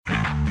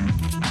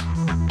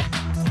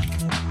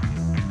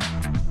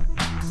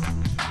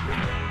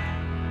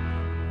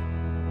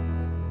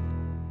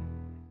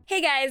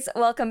Hey guys,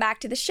 welcome back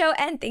to the show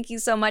and thank you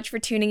so much for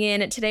tuning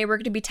in. Today we're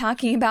going to be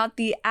talking about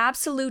the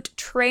absolute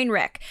train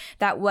wreck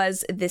that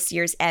was this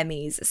year's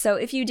Emmys. So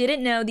if you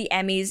didn't know, the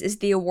Emmys is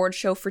the award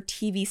show for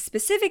TV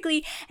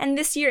specifically, and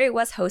this year it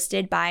was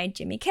hosted by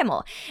Jimmy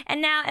Kimmel.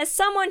 And now, as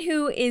someone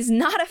who is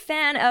not a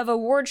fan of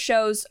award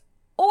shows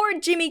or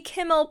Jimmy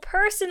Kimmel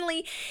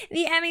personally,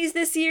 the Emmys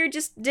this year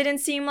just didn't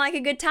seem like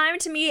a good time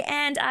to me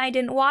and I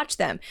didn't watch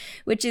them,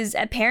 which is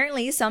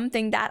apparently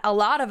something that a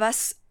lot of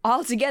us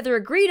altogether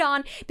agreed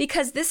on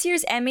because this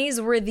year's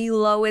Emmys were the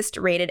lowest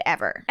rated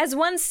ever. As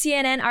one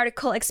CNN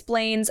article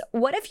explains,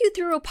 what if you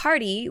threw a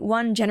party,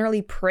 one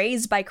generally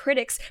praised by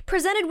critics,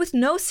 presented with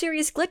no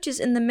serious glitches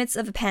in the midst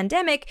of a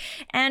pandemic,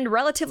 and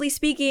relatively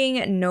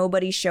speaking,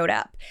 nobody showed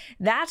up?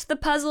 That's the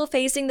puzzle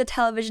facing the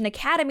Television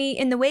Academy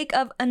in the wake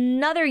of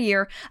another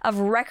year of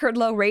record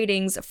low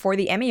ratings for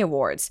the Emmy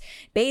Awards.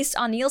 Based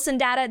on Nielsen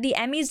data, the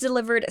Emmys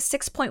delivered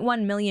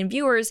 6.1 million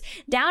viewers,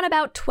 down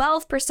about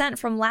 12%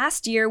 from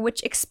last year,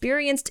 which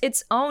experienced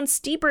its own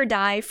steeper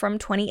dive from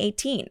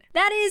 2018.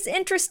 That is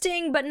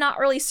interesting but not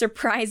really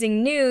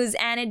surprising news,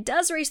 and it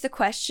does raise the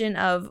question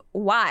of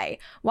why.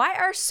 Why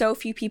are so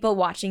few people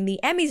watching the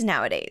Emmys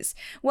nowadays?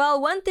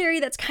 Well, one theory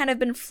that's kind of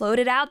been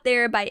floated out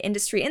there by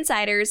industry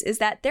insiders is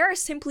that there are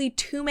simply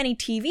too many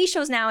TV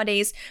shows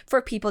nowadays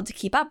for people to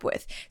keep up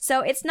with.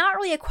 So it's not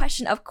really a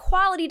question of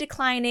quality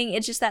declining,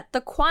 it's just that the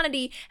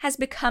quantity has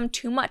become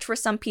too much for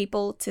some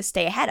people to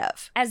stay ahead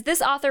of. As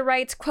this author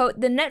writes,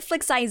 quote, "The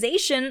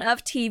Netflixization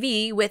of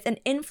TV with an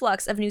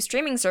influx of new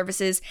streaming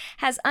services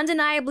has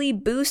undeniably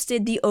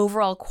boosted the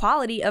overall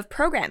quality of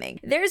programming.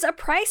 There's a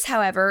price,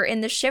 however,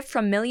 in the shift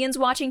from millions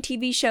watching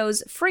TV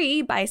shows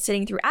free by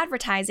sitting through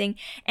advertising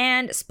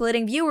and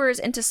splitting viewers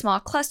into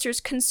small clusters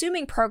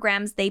consuming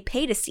programs they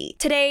pay to see.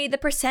 Today, the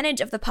percentage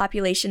of the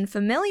population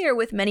familiar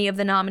with many of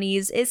the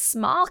nominees is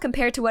small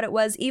compared to what it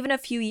was even a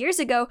few years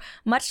ago,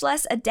 much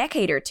less a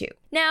decade or two."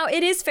 Now,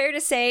 it is fair to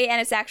say, and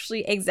it's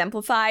actually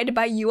exemplified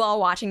by you all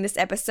watching this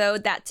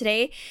episode, that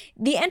today,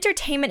 the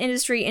entertainment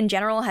industry in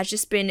general has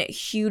just been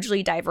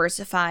hugely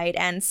diversified,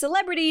 and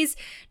celebrities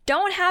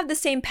don't have the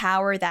same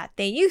power that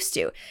they used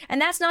to. And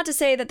that's not to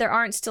say that there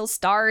aren't still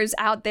stars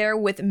out there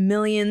with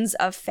millions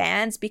of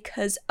fans,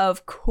 because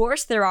of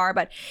course there are,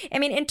 but I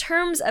mean, in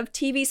terms of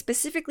TV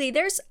specifically,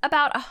 there's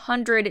about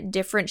 100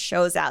 different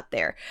shows out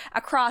there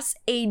across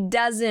a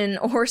dozen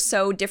or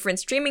so different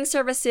streaming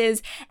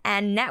services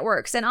and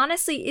networks, and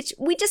honestly,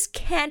 we just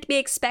can't be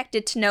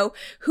expected to know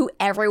who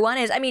everyone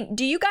is. I mean,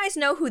 do you guys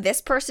know who this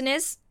person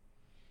is?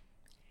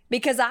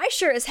 Because I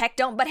sure as heck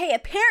don't, but hey,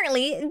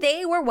 apparently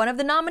they were one of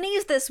the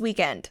nominees this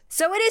weekend.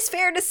 So it is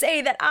fair to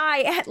say that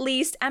I, at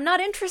least, am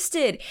not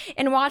interested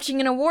in watching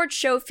an award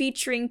show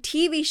featuring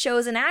TV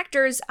shows and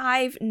actors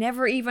I've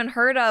never even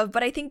heard of.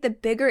 But I think the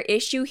bigger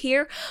issue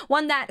here,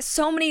 one that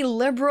so many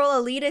liberal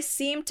elitists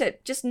seem to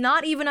just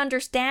not even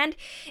understand,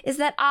 is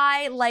that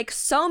I, like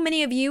so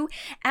many of you,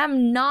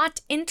 am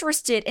not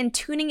interested in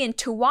tuning in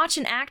to watch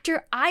an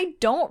actor I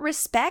don't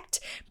respect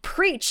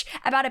preach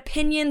about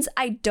opinions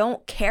I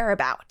don't care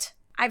about.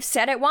 I've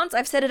said it once,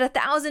 I've said it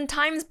 1,000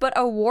 times, but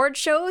award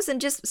shows and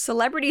just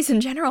celebrities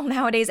in general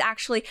nowadays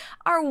actually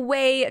are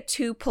way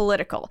too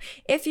political.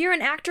 If you're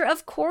an actor,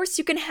 of course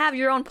you can have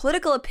your own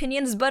political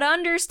opinions, but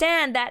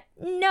understand that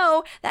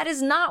no, that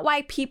is not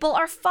why people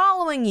are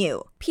following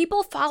you.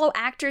 People follow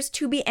actors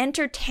to be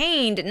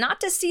entertained,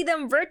 not to see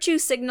them virtue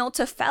signal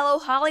to fellow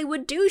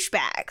Hollywood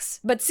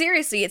douchebags. But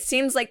seriously, it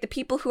seems like the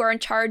people who are in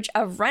charge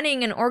of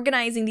running and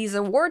organizing these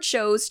award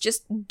shows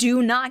just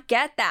do not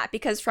get that,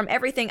 because from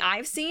everything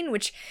I've seen,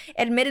 which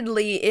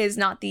admittedly is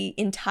not the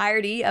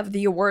entirety of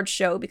the award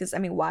show, because I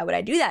mean, why would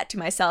I do that to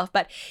myself?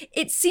 But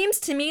it seems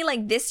to me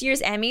like this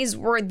year's Emmys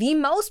were the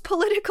most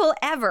political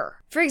ever.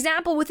 For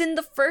example, within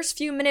the first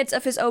few minutes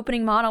of his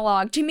opening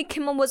monologue, Jimmy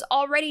Kimmel was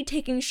already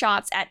taking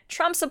shots at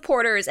Trump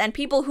supporters and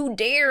people who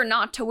dare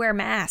not to wear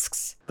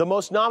masks. The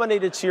most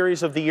nominated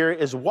series of the year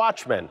is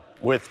Watchmen,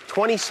 with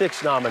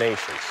 26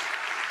 nominations.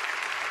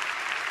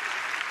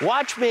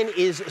 Watchmen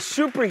is a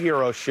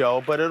superhero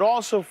show, but it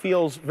also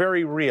feels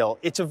very real.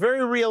 It's a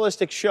very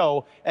realistic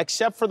show,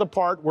 except for the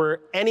part where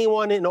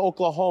anyone in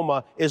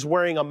Oklahoma is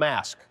wearing a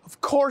mask. Of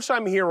course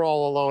I'm here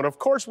all alone. Of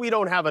course we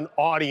don't have an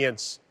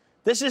audience.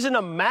 This isn't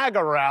a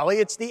MAGA rally,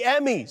 it's the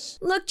Emmys.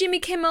 Look, Jimmy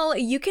Kimmel,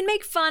 you can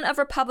make fun of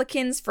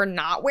Republicans for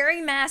not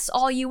wearing masks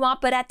all you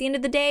want, but at the end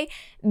of the day,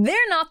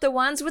 they're not the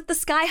ones with the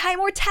sky-high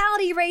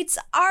mortality rates,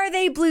 are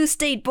they, Blue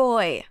State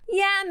Boy?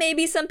 Yeah,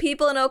 maybe some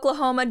people in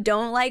Oklahoma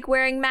don't like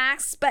wearing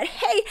masks, but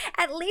hey,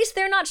 at least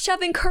they're not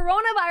shoving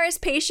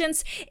coronavirus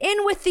patients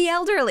in with the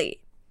elderly.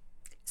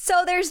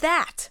 So there's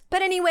that.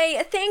 But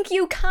anyway, thank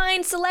you,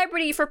 kind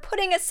celebrity, for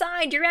putting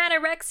aside your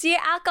anorexia,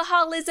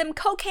 alcoholism,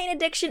 cocaine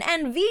addiction,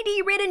 and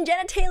VD-ridden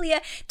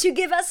genitalia to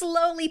give us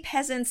lowly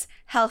peasants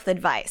health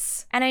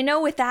advice. And I know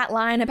with that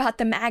line about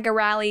the MAGA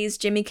rallies,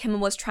 Jimmy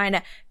Kimmel was trying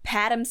to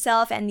pat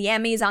himself and the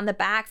Emmys on the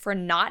back for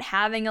not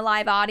having a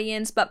live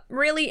audience, but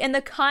really in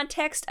the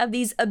context of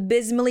these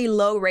abysmally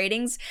low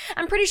ratings,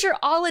 I'm pretty sure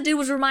all it did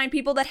was remind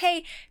people that,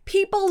 hey,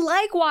 people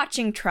like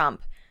watching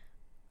Trump.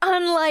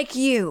 Unlike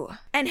you.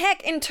 And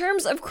heck, in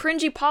terms of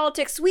cringy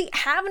politics, we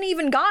haven't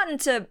even gotten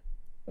to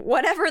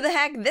whatever the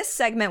heck this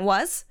segment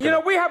was. You know,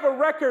 we have a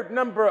record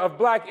number of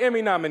Black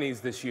Emmy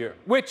nominees this year,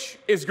 which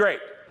is great.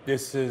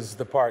 This is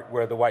the part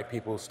where the white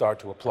people start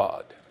to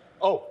applaud.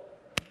 Oh.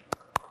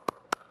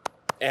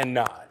 And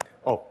nod.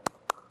 Oh.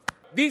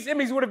 These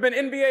Emmys would have been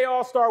NBA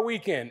All-Star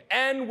Weekend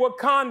and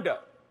Wakanda,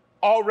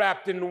 all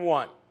wrapped into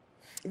one.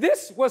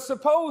 This was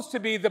supposed to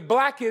be the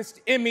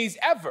blackest Emmys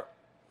ever.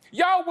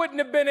 Y'all wouldn't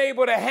have been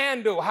able to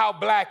handle how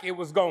black it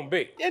was gonna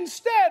be.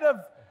 Instead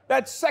of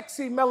that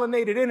sexy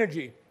melanated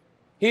energy,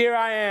 here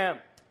I am,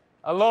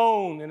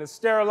 alone in a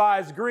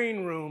sterilized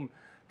green room,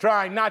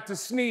 trying not to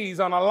sneeze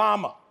on a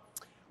llama.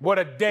 What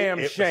a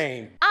damn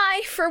shame.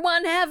 I, for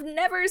one, have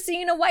never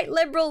seen a white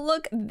liberal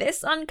look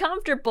this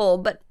uncomfortable.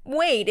 But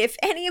wait, if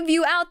any of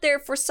you out there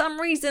for some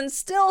reason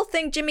still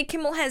think Jimmy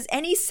Kimmel has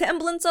any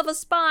semblance of a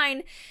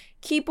spine,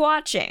 keep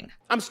watching.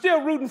 I'm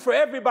still rooting for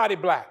everybody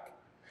black,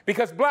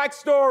 because black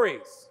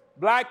stories,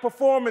 black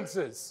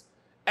performances,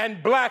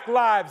 and Black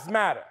Lives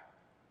Matter.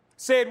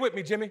 Say it with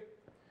me, Jimmy.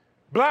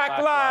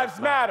 Black Lives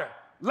Matter.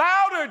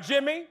 Louder,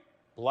 Jimmy.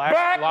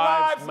 Black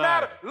Lives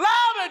Matter.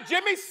 Louder,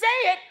 Jimmy. Say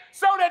it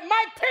so that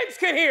Mike Pence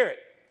can hear it.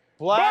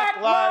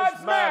 Black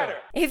Lives Matter.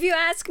 If you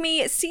ask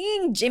me,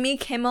 seeing Jimmy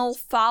Kimmel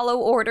follow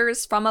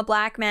orders from a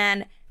black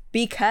man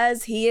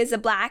because he is a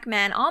black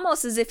man,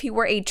 almost as if he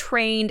were a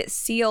trained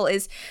SEAL,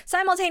 is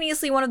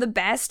simultaneously one of the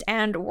best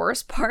and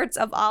worst parts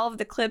of all of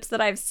the clips that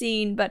I've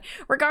seen. But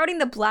regarding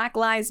the Black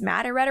Lives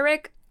Matter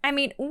rhetoric, I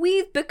mean,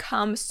 we've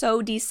become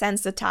so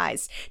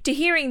desensitized to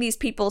hearing these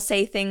people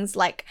say things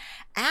like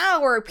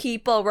our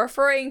people,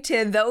 referring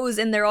to those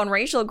in their own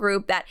racial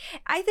group, that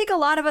I think a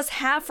lot of us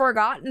have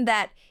forgotten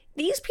that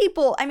these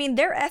people, I mean,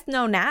 they're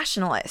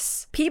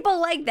ethno-nationalists.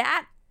 People like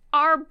that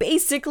are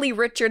basically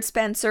Richard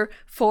Spencer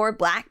for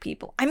black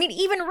people. I mean,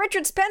 even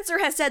Richard Spencer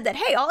has said that,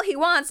 hey, all he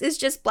wants is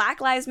just Black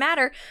Lives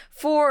Matter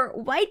for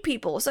white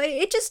people. So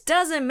it just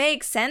doesn't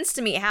make sense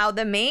to me how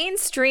the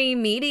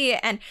mainstream media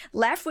and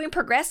left-wing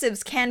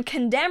progressives can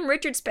condemn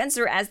Richard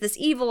Spencer as this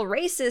evil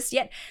racist,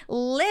 yet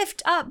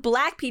lift up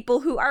black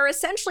people who are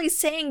essentially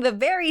saying the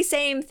very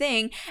same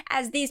thing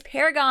as these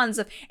paragons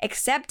of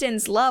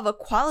acceptance, love,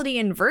 equality,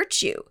 and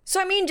virtue. So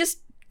I mean, just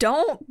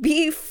don't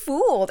be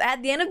fooled.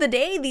 At the end of the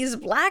day, these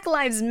Black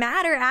Lives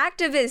Matter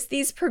activists,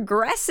 these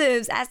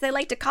progressives, as they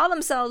like to call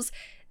themselves,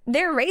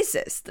 they're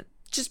racist.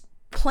 Just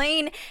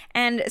plain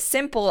and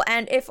simple.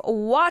 And if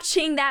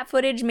watching that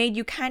footage made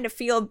you kind of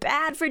feel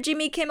bad for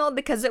Jimmy Kimmel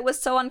because it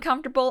was so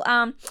uncomfortable,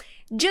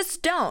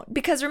 just don't.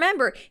 Because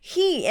remember,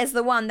 he is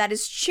the one that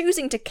is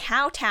choosing to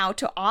kowtow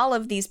to all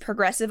of these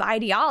progressive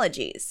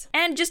ideologies.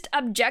 And just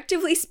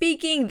objectively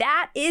speaking,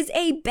 that is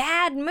a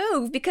bad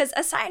move, because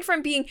aside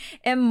from being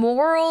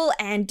immoral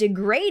and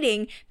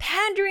degrading,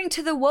 pandering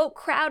to the woke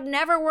crowd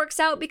never works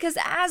out, because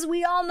as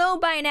we all know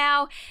by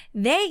now,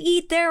 they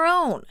eat their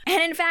own.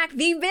 And in fact,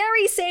 the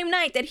very same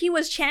night that he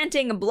was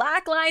chanting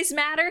Black Lives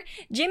Matter,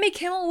 Jimmy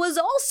Kimmel was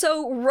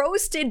also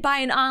roasted by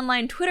an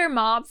online Twitter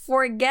mob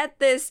for, get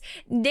this,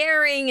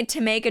 daring to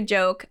make a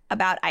joke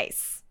about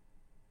ICE.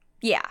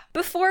 Yeah.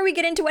 Before we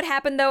get into what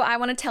happened though, I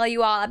want to tell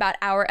you all about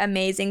our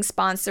amazing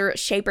sponsor,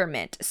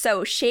 Shapermint.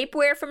 So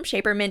shapewear from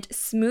Shapermint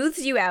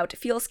smooths you out,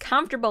 feels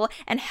comfortable,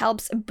 and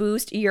helps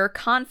boost your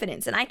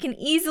confidence. And I can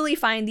easily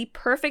find the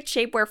perfect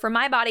shapewear for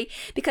my body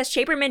because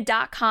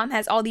Shapermint.com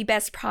has all the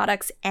best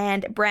products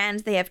and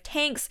brands. They have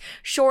tanks,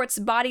 shorts,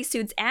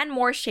 bodysuits, and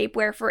more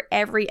shapewear for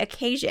every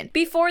occasion.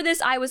 Before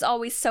this, I was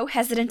always so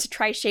hesitant to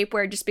try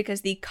shapewear just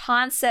because the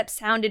concept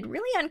sounded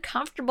really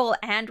uncomfortable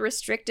and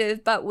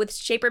restrictive, but with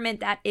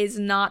Shapermint, that is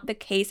not the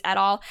case at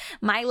all.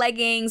 My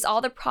leggings, all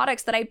the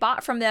products that I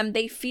bought from them,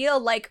 they feel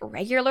like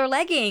regular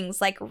leggings,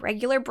 like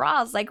regular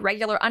bras, like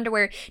regular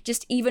underwear,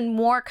 just even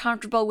more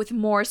comfortable with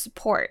more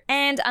support.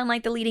 And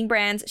unlike the leading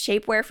brands,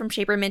 shapewear from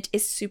Shapermint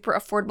is super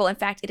affordable. In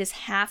fact, it is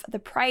half the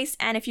price.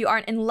 And if you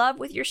aren't in love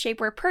with your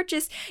shapewear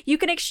purchase, you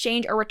can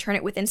exchange or return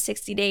it within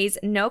 60 days.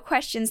 No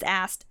questions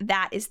asked.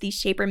 That is the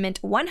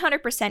Shapermint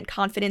 100%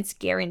 confidence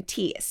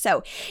guarantee.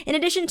 So in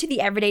addition to the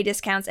everyday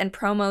discounts and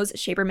promos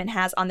Shapermint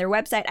has on their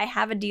website, I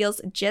have a deal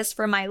just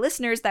for my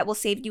listeners that will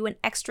save you an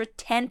extra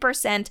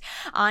 10%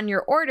 on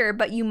your order,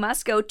 but you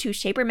must go to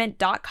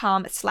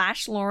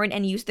shapermint.com/Lauren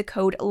and use the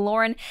code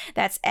Lauren.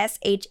 That's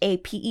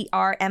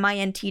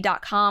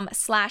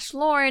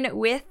SHAPERMINT.com/Lauren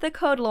with the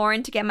code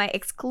Lauren to get my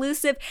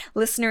exclusive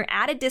listener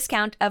added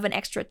discount of an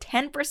extra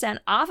 10%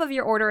 off of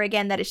your order.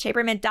 Again, that is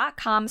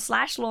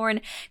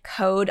shapermint.com/Lauren,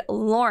 code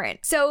Lauren.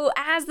 So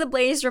as the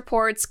Blaze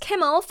reports,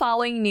 Kimmel,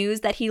 following news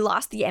that he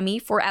lost the Emmy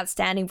for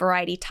Outstanding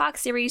Variety Talk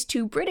Series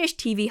to British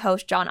TV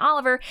host John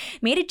Oliver,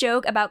 made a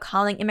joke about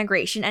calling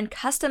immigration and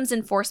customs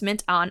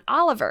enforcement on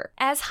Oliver.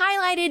 As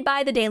highlighted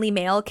by the Daily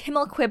Mail,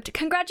 Kimmel quipped,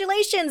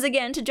 "Congratulations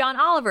again to John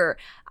Oliver.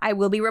 I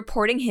will be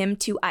reporting him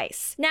to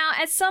ICE." Now,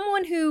 as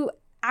someone who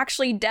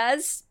actually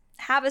does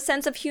have a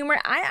sense of humor,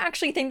 I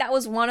actually think that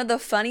was one of the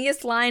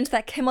funniest lines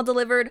that Kimmel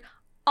delivered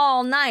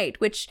all night,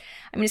 which,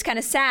 I mean, it's kind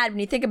of sad when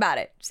you think about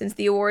it, since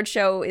the award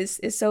show is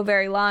so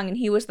very long and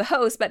he was the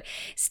host, but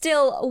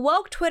still,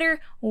 woke Twitter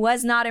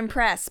was not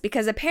impressed,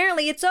 because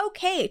apparently it's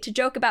okay to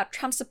joke about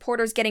Trump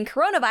supporters getting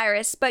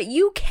coronavirus, but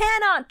you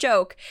cannot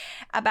joke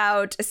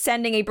about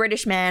sending a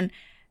British man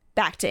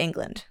back to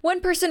England.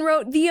 One person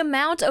wrote, the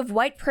amount of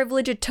white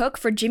privilege it took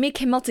for Jimmy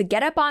Kimmel to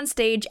get up on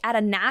stage at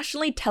a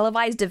nationally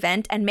televised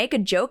event and make a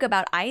joke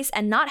about ICE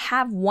and not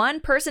have one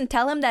person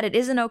tell him that it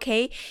isn't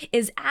okay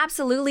is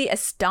absolutely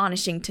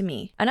astonishing to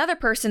me. Another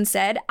person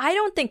said, I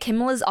don't think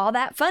Kimmel is all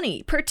that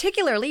funny,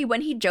 particularly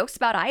when he jokes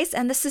about ICE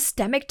and the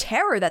systemic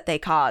terror that they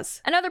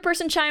cause. Another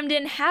person chimed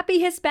in, Happy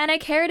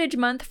Hispanic Heritage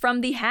Month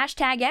from the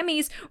hashtag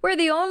Emmys, where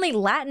the only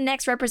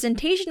Latinx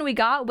representation we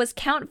got was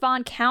Count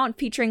Von Count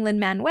featuring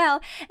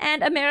Lin-Manuel,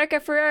 and America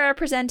Ferrera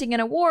presenting an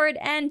award,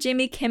 and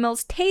Jimmy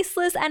Kimmel's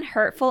tasteless and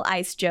hurtful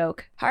ICE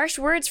joke. Harsh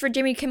words for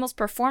Jimmy Kimmel's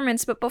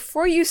performance, but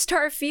before you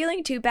start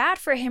feeling too bad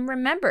for him,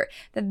 remember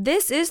that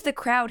this is the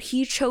crowd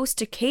he chose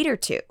to cater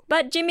to.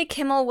 But Jimmy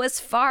Kimmel was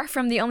far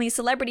from the only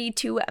celebrity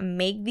to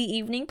make the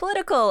evening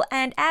political,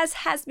 and as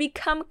has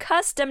become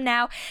custom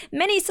now,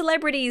 many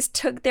celebrities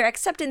took their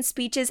acceptance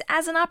speeches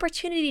as an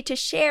opportunity to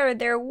share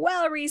their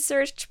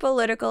well-researched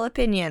political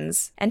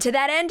opinions. And to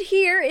that end,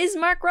 here is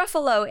Mark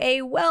Ruffalo,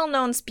 a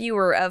well-known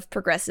spewer of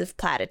progressive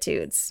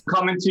platitudes.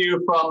 Coming to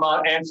you from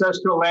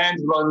ancestral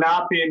lands,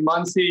 Lenape and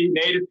Muncie,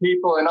 Native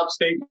people in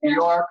upstate New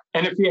York.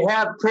 And if you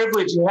have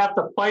privilege, you have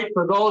to fight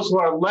for those who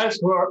are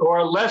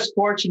less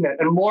fortunate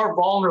and more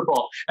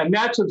vulnerable. And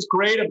that's what's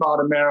great about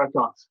America,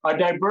 our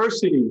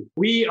diversity.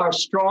 We are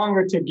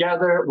stronger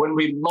together when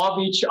we love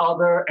each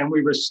other and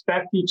we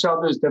respect each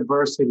other's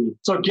diversity.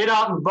 So get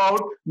out and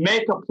vote,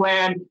 make a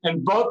plan,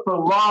 and vote for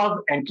love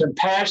and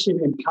compassion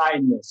and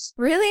kindness.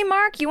 Really,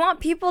 Mark? You want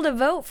people to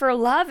vote for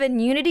love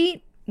and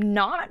unity,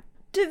 not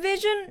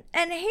division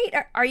and hate?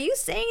 Are you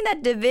saying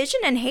that division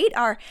and hate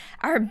are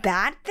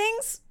bad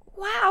things?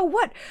 Wow,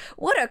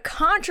 what a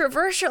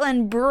controversial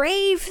and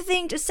brave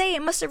thing to say.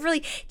 It must have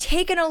really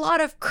taken a lot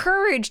of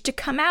courage to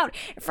come out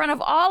in front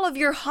of all of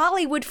your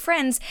Hollywood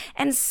friends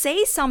and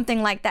say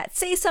something like that.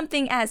 Say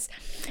something as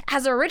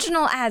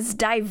original as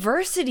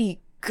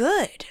diversity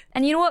good.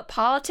 And you know what,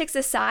 politics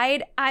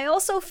aside, I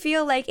also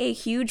feel like a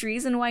huge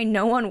reason why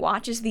no one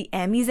watches the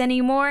Emmys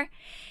anymore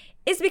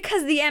is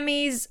because the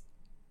Emmys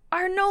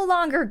are no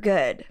longer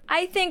good.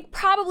 I think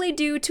probably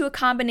due to a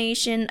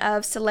combination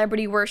of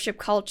celebrity worship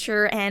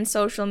culture and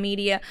social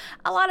media,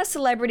 a lot of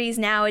celebrities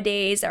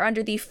nowadays are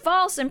under the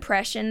false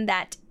impression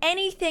that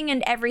anything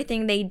and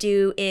everything they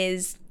do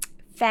is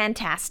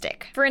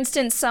fantastic. For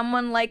instance,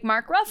 someone like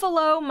Mark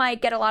Ruffalo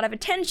might get a lot of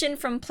attention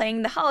from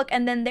playing the Hulk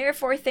and then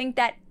therefore think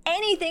that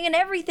anything and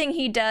everything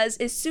he does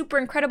is super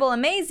incredible,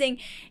 amazing,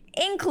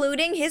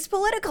 including his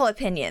political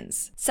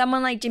opinions.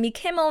 Someone like Jimmy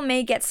Kimmel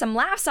may get some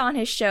laughs on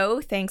his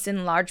show, thanks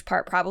in large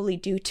part probably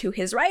due to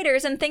his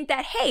writers, and think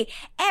that, hey,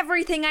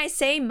 everything I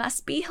say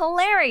must be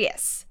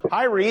hilarious.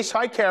 Hi, Reese.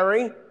 Hi,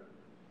 Carrie.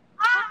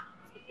 Hi,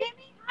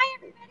 Jimmy. Hi,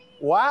 everybody.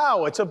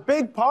 Wow, it's a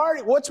big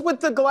party. What's with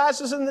the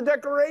glasses and the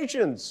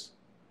decorations?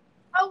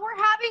 Oh, we're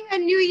having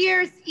a New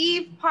Year's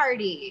Eve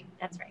party.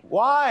 That's right.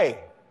 Why?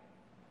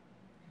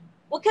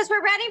 Well, because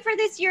we're ready for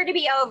this year to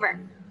be over.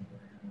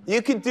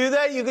 You could do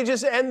that? You could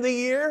just end the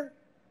year?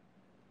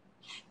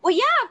 Well,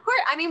 yeah, of course.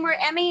 I mean, we're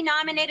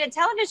Emmy-nominated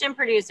television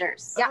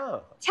producers. Yeah.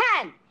 Oh.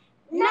 10,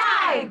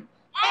 9,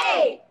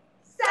 8,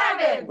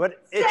 7,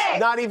 But it's 6,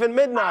 not even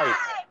midnight. 5,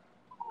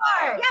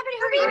 4. Yeah, but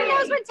who even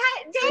knows what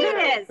day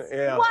it is?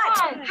 Yeah. 1.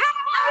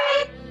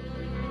 Happy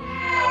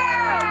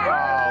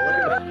Wow, look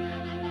at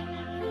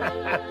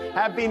that.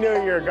 Happy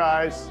New Year,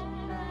 guys.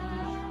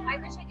 I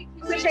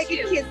wish I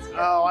could kiss you.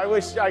 Oh, I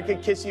wish I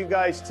could kiss you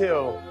guys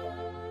too.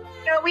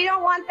 No, we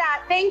don't want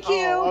that. Thank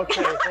you. Oh,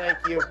 okay, thank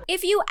you.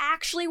 If you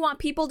actually want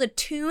people to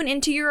tune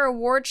into your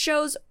award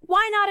shows,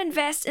 why not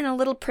invest in a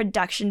little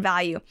production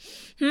value?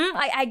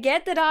 I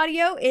get that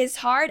audio is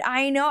hard.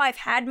 I know I've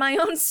had my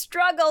own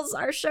struggles.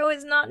 Our show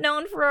is not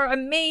known for our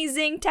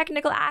amazing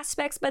technical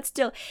aspects, but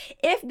still,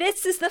 if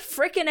this is the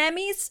frickin'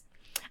 Emmys,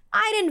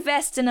 I'd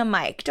invest in a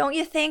mic, don't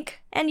you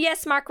think? And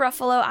yes, Mark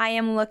Ruffalo, I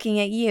am looking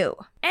at you.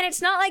 And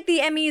it's not like the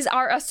Emmys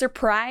are a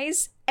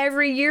surprise.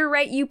 Every year,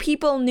 right, you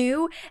people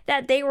knew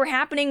that they were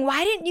happening.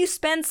 Why didn't you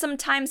spend some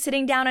time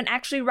sitting down and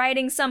actually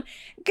writing some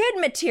good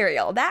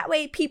material? That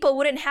way people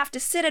wouldn't have to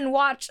sit and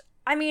watch,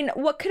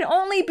 what could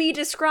only be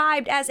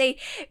described as a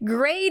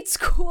grade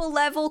school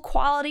level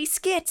quality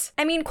skit.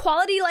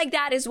 Quality like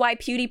that is why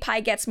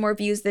PewDiePie gets more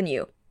views than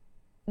you.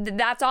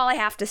 That's all I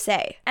have to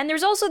say. And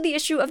there's also the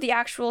issue of the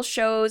actual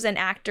shows and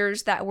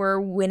actors that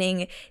were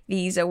winning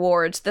these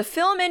awards. The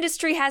film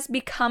industry has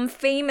become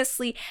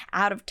famously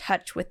out of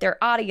touch with their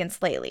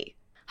audience lately.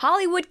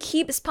 Hollywood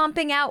keeps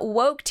pumping out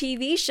woke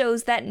TV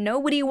shows that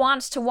nobody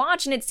wants to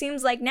watch, and it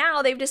seems like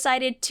now they've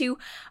decided to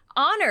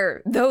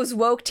honor those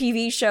woke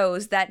TV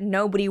shows that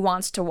nobody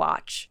wants to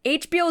watch.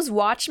 HBO's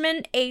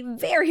Watchmen, a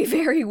very,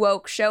 very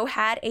woke show,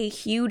 had a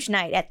huge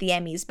night at the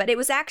Emmys, but it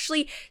was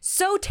actually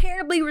so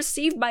terribly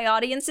received by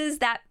audiences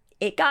that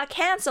it got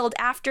canceled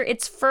after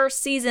its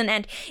first season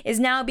and is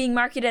now being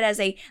marketed as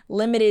a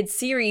limited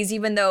series,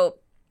 even though,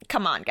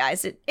 come on,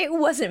 guys, it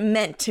wasn't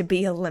meant to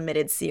be a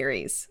limited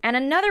series. And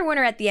another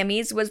winner at the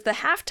Emmys was the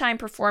halftime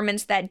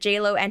performance that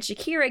J-Lo and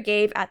Shakira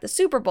gave at the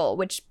Super Bowl,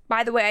 which,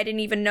 by the way, I didn't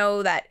even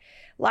know that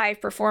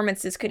live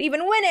performances could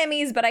even win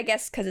Emmys, but I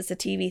guess because it's a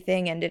TV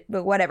thing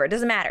but whatever, it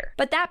doesn't matter.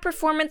 But that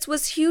performance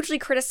was hugely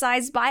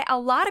criticized by a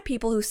lot of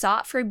people who saw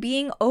it for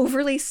being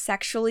overly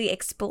sexually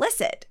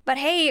explicit. But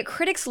hey,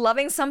 critics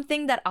loving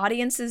something that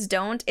audiences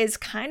don't is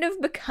kind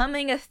of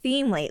becoming a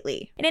theme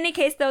lately. In any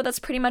case though, that's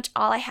pretty much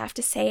all I have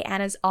to say,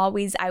 and as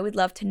always, I would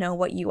love to know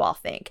what you all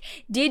think.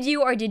 Did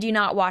you or did you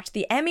not watch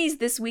the Emmys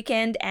this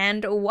weekend,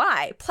 and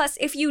why? Plus,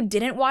 if you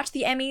didn't watch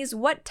the Emmys,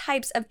 what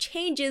types of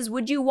changes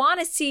would you want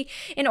to see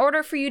in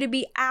order for you to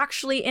be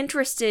actually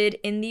interested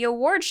in the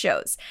award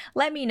shows?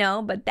 Let me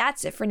know, but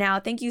that's it for now.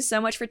 Thank you so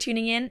much for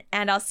tuning in,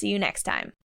 and I'll see you next time.